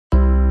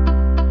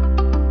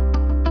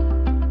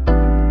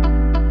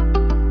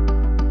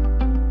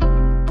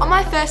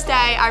first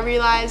day I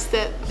realised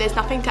that there's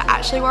nothing to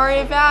actually worry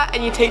about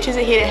and your teachers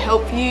are here to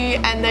help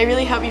you and they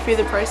really help you through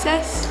the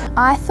process.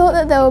 I thought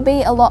that there would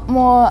be a lot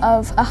more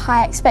of a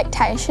high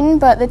expectation,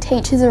 but the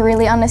teachers are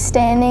really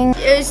understanding.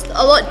 It was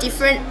a lot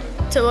different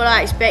to what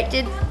I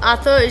expected. I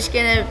thought it was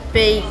going to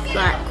be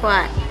like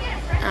quite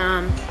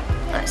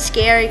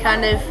scary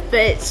kind of,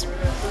 but it's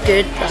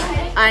good.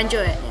 I enjoy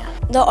it now.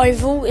 The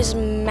Oval is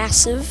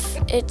massive.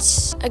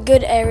 It's a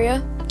good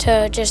area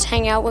to just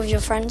hang out with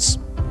your friends.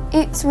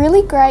 It's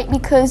really great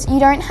because you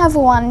don't have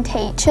one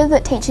teacher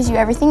that teaches you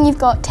everything. You've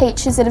got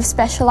teachers that have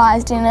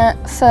specialised in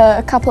it for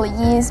a couple of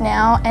years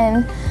now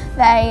and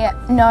they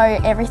know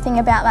everything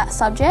about that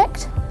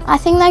subject. I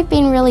think they've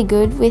been really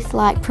good with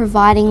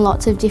providing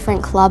lots of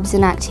different clubs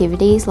and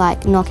activities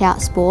like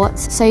knockout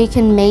sports, so you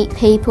can meet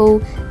people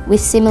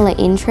with similar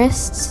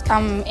interests.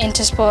 I'm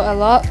into sport a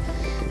lot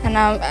and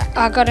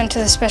I got into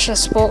the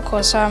specialist sport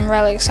course, so I'm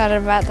really excited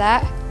about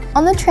that.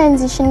 On the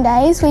transition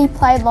days we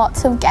played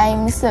lots of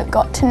games that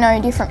got to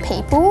know different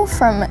people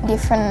from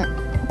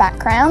different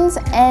backgrounds,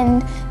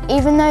 and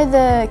even though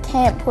the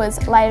camp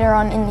was later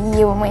on in the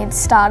year when we had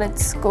started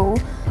school,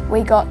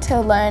 we got to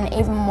learn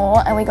even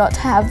more and we got to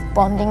have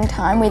bonding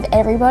time with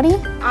everybody.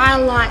 I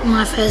liked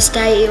my first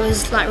day. It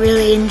was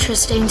really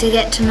interesting to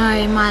get to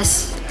know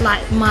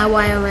my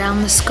way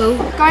around the school.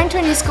 Going to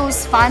a new school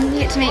is fun. You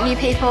get to meet new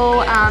people,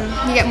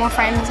 you get more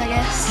friends, I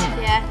guess.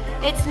 Yeah,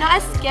 it's not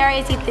as scary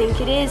as you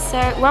think it is. So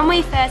when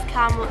we first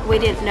come, we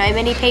didn't know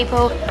many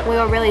people. We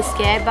were really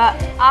scared, but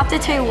after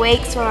 2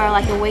 weeks or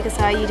a week or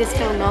so, you just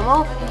feel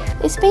normal.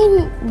 It's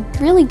been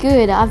really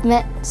good. I've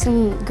met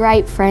some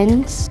great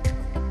friends.